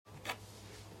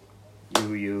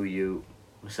You.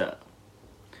 What's up?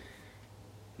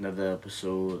 Another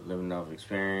episode, Living Off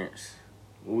Experience.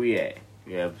 Where we at?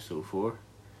 We at episode 4.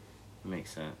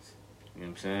 Makes sense. You know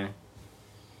what I'm saying?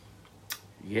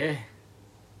 Yeah.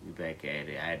 We back at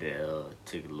it. I had to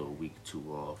take a little week or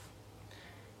two off.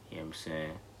 You know what I'm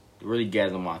saying? To really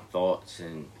gather my thoughts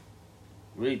and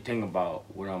really think about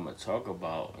what I'm going to talk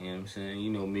about. You know what I'm saying?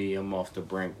 You know me, I'm off the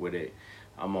brink with it.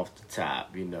 I'm off the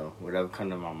top, you know. Whatever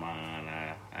comes to my mind,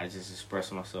 I just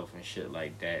express myself and shit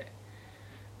like that.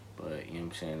 But, you know what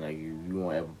I'm saying? Like, if you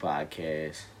want to have a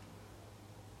podcast,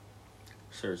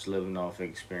 search Living Off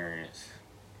Experience.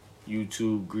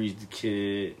 YouTube, Grease the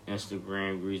Kid.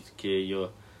 Instagram, Grease the Kid.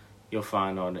 You'll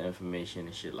find all the information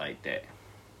and shit like that.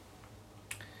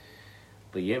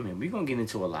 But yeah, man, we're going to get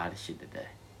into a lot of shit today.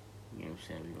 You know what I'm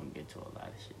saying? We're going to get into a lot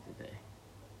of shit today.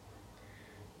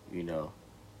 You know.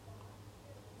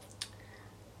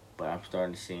 But I'm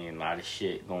starting to see a lot of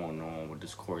shit going on with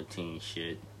this quarantine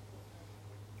shit.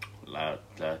 A lot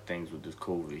of things with this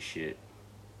COVID shit.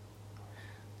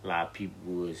 A lot of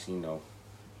people is, you know,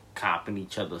 copping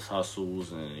each other's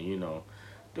hustles and, you know,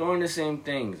 doing the same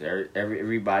things.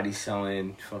 Everybody's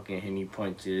selling fucking Henny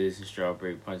punches and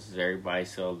strawberry punches. Everybody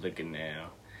sell liquor now.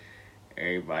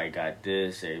 Everybody got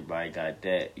this. Everybody got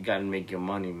that. You gotta make your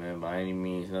money, man, by any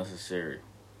means necessary.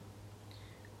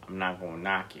 I'm not gonna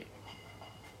knock it.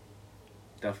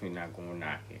 Definitely not gonna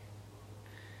knock it.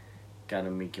 Gotta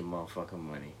make your motherfucking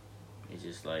money. It's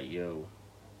just like, yo.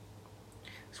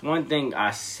 It's one thing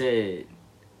I said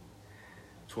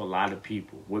to a lot of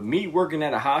people. With me working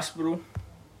at a hospital,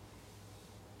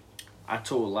 I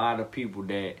told a lot of people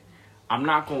that I'm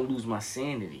not gonna lose my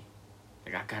sanity.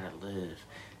 Like, I gotta live.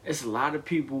 It's a lot of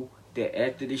people that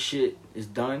after this shit is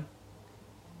done,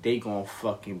 they gonna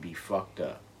fucking be fucked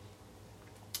up.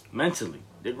 Mentally.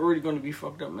 They're already gonna be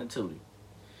fucked up mentally.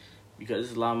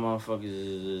 Because a lot of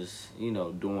motherfuckers is, you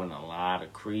know, doing a lot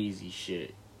of crazy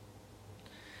shit.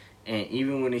 And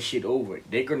even when this shit over,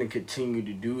 they're going to continue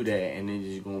to do that. And they're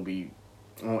just going to be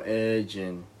on edge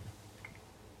and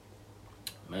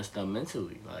messed up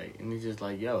mentally. Like, and it's just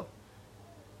like, yo,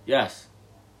 yes,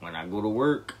 when I go to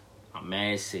work, I'm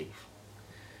mad safe.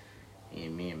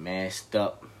 And being masked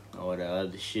up, all the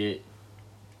other shit.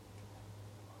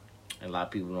 A lot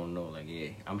of people don't know, like, yeah,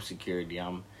 I'm security,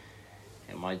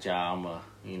 at my job,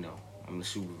 I'm a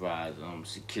supervisor, I'm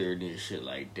security and shit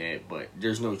like that. But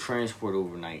there's no transport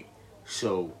overnight.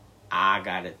 So I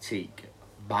gotta take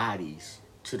bodies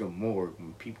to the morgue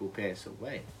when people pass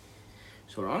away.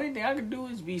 So the only thing I can do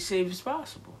is be safe as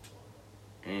possible.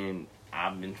 And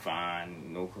I've been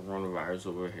fine. No coronavirus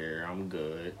over here. I'm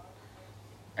good.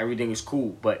 Everything is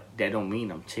cool, but that don't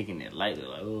mean I'm taking it lightly.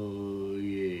 Like, oh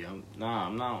yeah,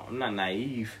 I'm not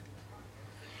naive.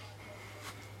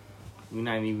 We're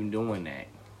not even doing that.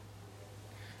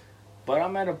 But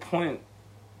I'm at a point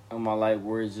in my life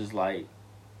where it's just like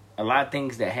a lot of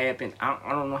things that happen, I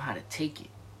don't know how to take it.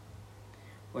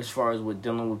 As far as with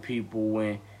dealing with people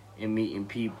and meeting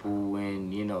people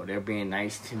and, you know, they're being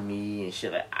nice to me and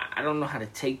shit. Like, I don't know how to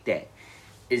take that.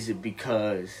 Is it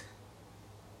because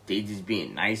they just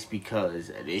being nice because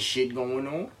of this shit going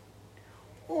on?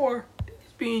 Or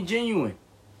it's being genuine?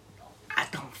 I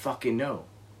don't fucking know.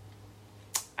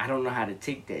 I don't know how to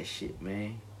take that shit,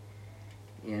 man.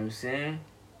 You know what I'm saying?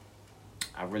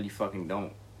 I really fucking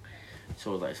don't.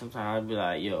 So, like, sometimes I'd be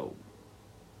like, yo,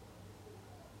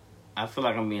 I feel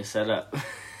like I'm being set up.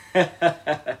 I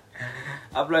feel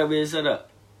like I'm being set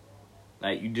up.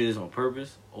 Like, you did this on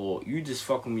purpose, or you just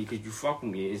fuck with me because you fuck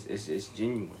with me. It's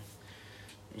genuine.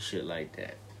 And shit like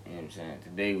that. You know what I'm saying?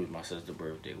 Today was my sister's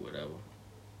birthday, whatever.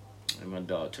 And my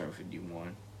dog turned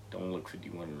 51. Don't look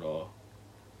 51 at all.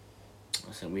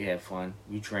 I said, we had fun.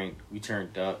 We drank. We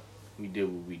turned up. We did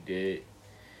what we did.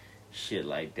 Shit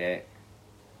like that.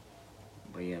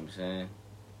 But you know what I'm saying?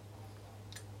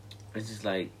 It's just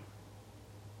like,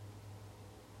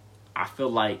 I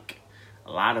feel like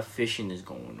a lot of fishing is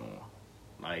going on.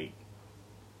 Like,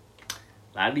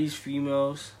 a lot of these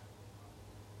females,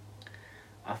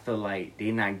 I feel like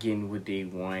they not getting what they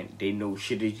want. They know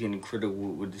shit is getting critical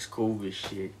with this COVID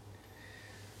shit.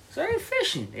 So they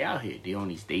fishing. They out here. They on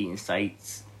these dating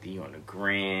sites. They on the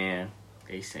gram.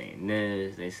 They saying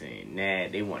this. They saying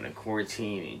that. They want to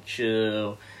quarantine and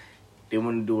chill. They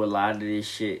want to do a lot of this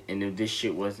shit. And if this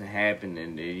shit wasn't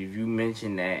happening, if you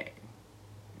mention that,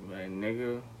 you're like,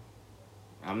 nigga,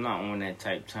 I'm not on that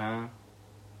type time.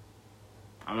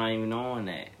 I'm not even on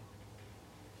that.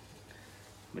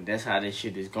 But that's how this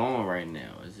shit is going right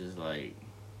now. It's just like,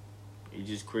 it's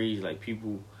just crazy. Like,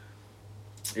 people,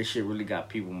 this shit really got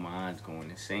people's minds going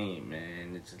insane,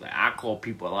 man. It's just like, I call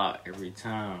people out every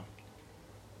time.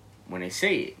 when they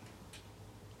say it.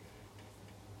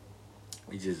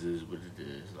 It just is what it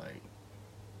is, like.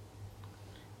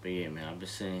 But yeah, man, I've been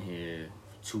sitting here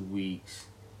for 2 weeks,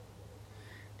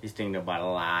 just thinking about a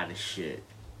lot of shit.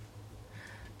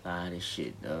 As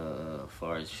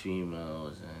far as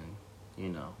females and, you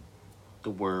know,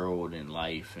 the world and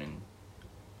life and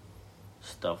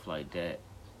stuff like that.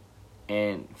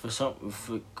 And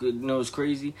you know, it's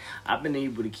crazy. I've been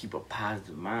able to keep a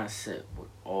positive mindset with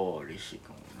all this shit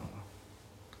going on.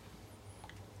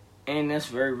 And that's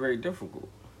very, very difficult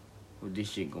with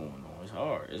this shit going on. It's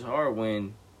hard. It's hard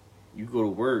when you go to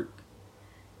work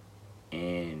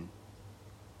and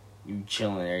you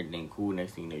chilling, everything cool.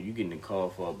 Next thing you know, you get in the call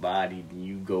for a body, then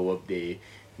you go up there,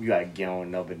 you gotta get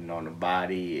on up and on the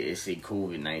body. It say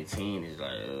COVID-19. It's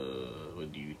like,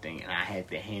 what do you think? And I had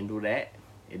to handle that.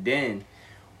 And then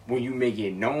when you make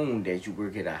it known that you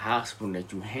work at a hospital,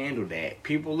 that you handle that,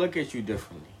 people look at you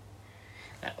differently.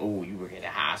 Like, oh, you work at a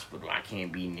hospital, I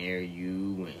can't be near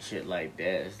you and shit like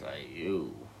that. It's like,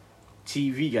 ew.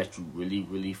 TV got you really,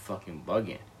 really fucking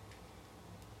bugging.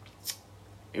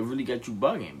 It really got you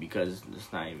bugging because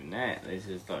it's not even that. It's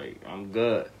just like, I'm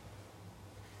good.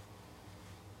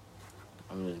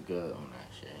 I'm just good on that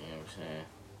shit, you know what I'm saying?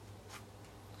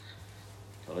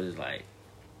 So it's like,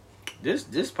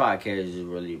 this podcast is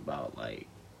really about, like,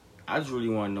 I just really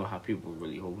want to know how people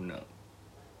really holding up.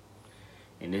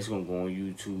 And it's going to go on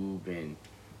YouTube and,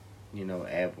 you know,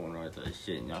 Apple and all that other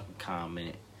shit. And y'all can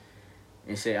comment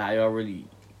and say how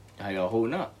y'all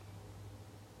holding up.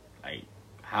 Like,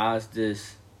 how's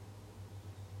this,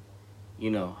 you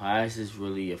know, how is this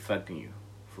really affecting you?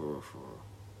 For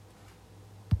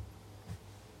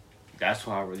that's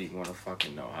what I really want to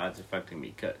fucking know. How it's affecting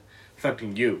me.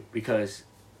 Affecting you. Because,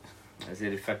 is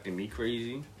it affecting me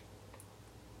crazy?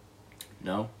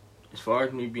 No. As far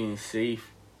as me being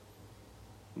safe,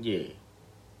 yeah,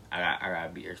 I gotta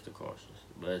be extra cautious.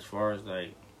 But as far as,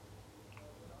 like,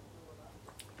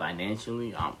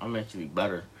 financially, I'm actually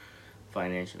better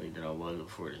financially than I was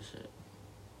before this shit.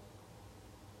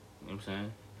 You know what I'm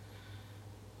saying?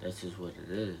 That's just what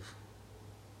it is.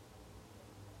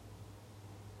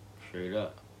 Straight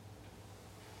up.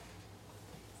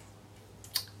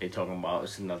 They talking about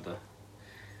it's another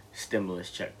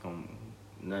stimulus check coming.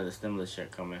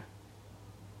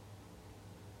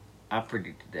 I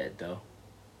predicted that, though.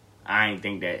 I ain't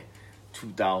think that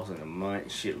 $2,000 a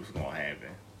month shit was gonna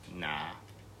happen. Nah.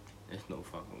 There's no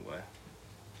fucking way.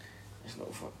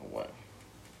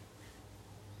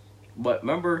 But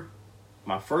remember,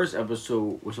 my first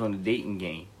episode was on the dating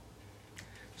game.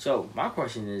 So, my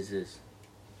question is this.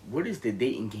 What is the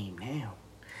dating game now?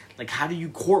 Like, how do you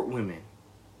court women?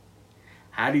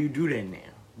 How do you do that now?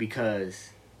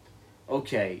 Because,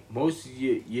 okay, most of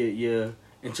your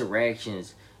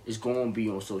interactions is going to be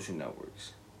on social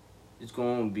networks. It's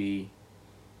going to be,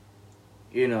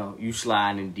 you know, you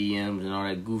sliding in DMs and all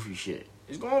that goofy shit.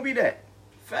 It's going to be that.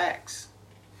 Facts.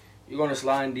 You're going to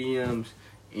slide in DMs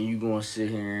and you're going to sit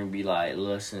here and be like,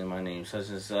 listen, my name's such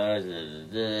and such.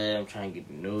 I'm trying to get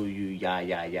to know you.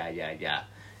 Yeah.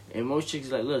 And most chicks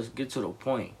like, let's get to the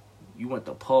point. You want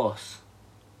the pulse.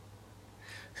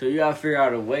 So you gotta figure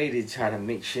out a way to try to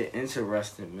make shit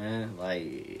interesting, man.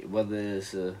 Like, whether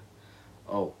it's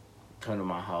come to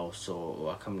my house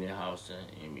or I come to your house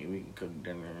and we can cook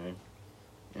dinner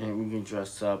and we can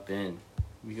dress up and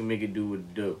we can make it do what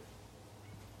it do.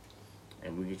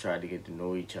 And we can try to get to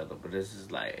know each other. But this is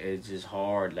like, it's just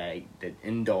hard. Like, the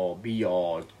end all be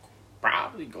all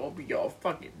probably gonna be all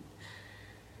fucking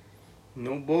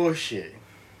no bullshit.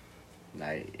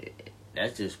 Like,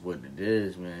 that's just what it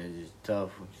is, man. It's just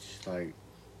tough. It's just like,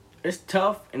 it's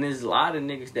tough, and there's a lot of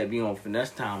niggas that be on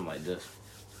finesse time like this.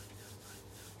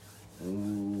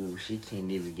 Ooh, she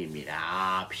can't even give me the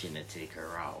option to take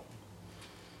her out.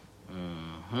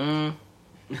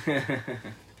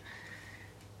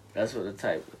 That's what a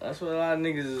lot of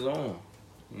niggas is on. You know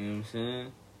what I'm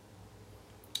saying?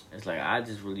 It's like, I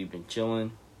just really been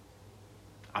chilling.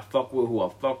 I fuck with who I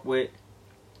fuck with.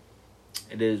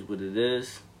 It is what it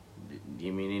is. I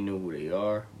mean, they know who they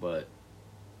are, but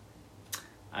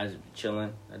I just be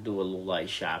chilling. I do a little light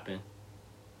shopping.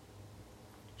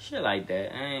 Shit like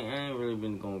that. I ain't really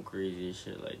been going crazy and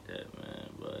shit like that, man.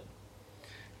 But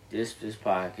this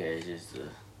podcast is to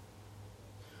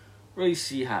really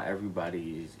see how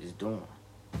everybody is doing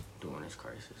during this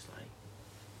crisis. Like,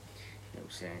 you know what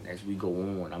I'm saying? As we go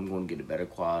on, I'm going to get a better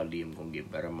quality. I'm going to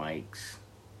get better mics.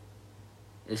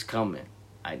 It's coming.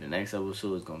 Like, the next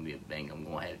episode is going to be a bang. I'm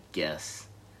going to have guests.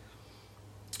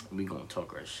 We going to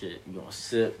talk our shit. We going to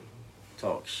sip,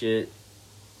 talk shit.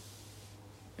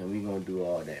 And we going to do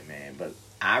all that, man. But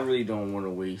I really don't want to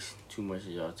waste too much of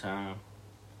y'all time.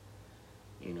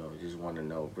 Just want to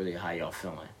know really how y'all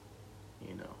feeling.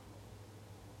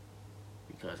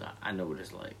 Because I know what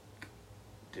it's like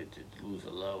to lose a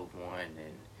loved one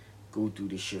and go through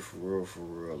this shit for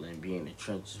real, and be in the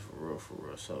trenches for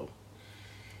real. So,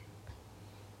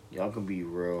 y'all can be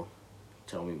real.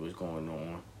 Tell me what's going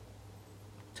on.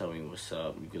 Tell me what's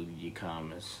up. You can leave your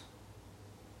comments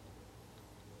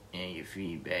and your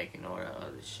feedback and all that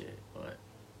other shit. But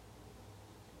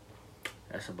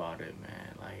that's about it,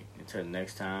 man. Like, until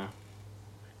next time,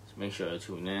 just make sure you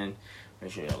tune in.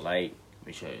 Make sure you like.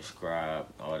 Make sure you subscribe.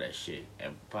 All that shit.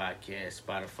 Apple Podcast,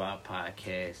 Spotify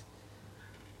Podcast,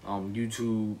 YouTube.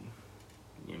 You know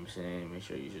what I'm saying? Make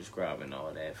sure you subscribe and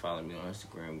all that. Follow me on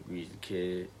Instagram, Grease the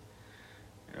Kid.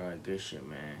 And all that good shit,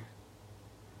 man.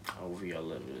 I hope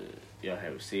y'all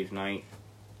have a safe night.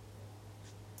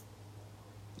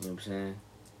 You know what I'm saying?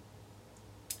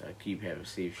 Y'all keep having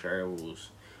safe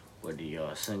travels, whether y'all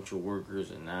essential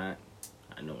workers or not.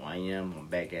 I know I am. I'm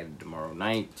back at it tomorrow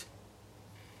night.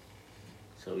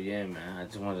 So yeah, man, I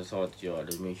just wanted to talk to y'all.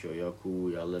 Just make sure y'all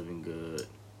cool, y'all living good.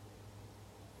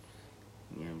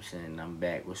 You know what I'm saying? I'm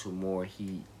back with some more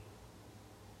heat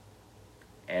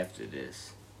after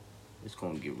this. It's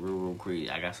gonna get real crazy.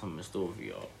 I got something in store for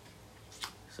y'all.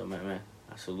 So man,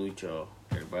 I salute y'all.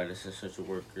 Everybody that's essential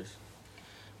workers.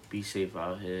 Be safe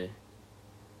out here.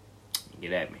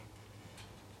 Get at me.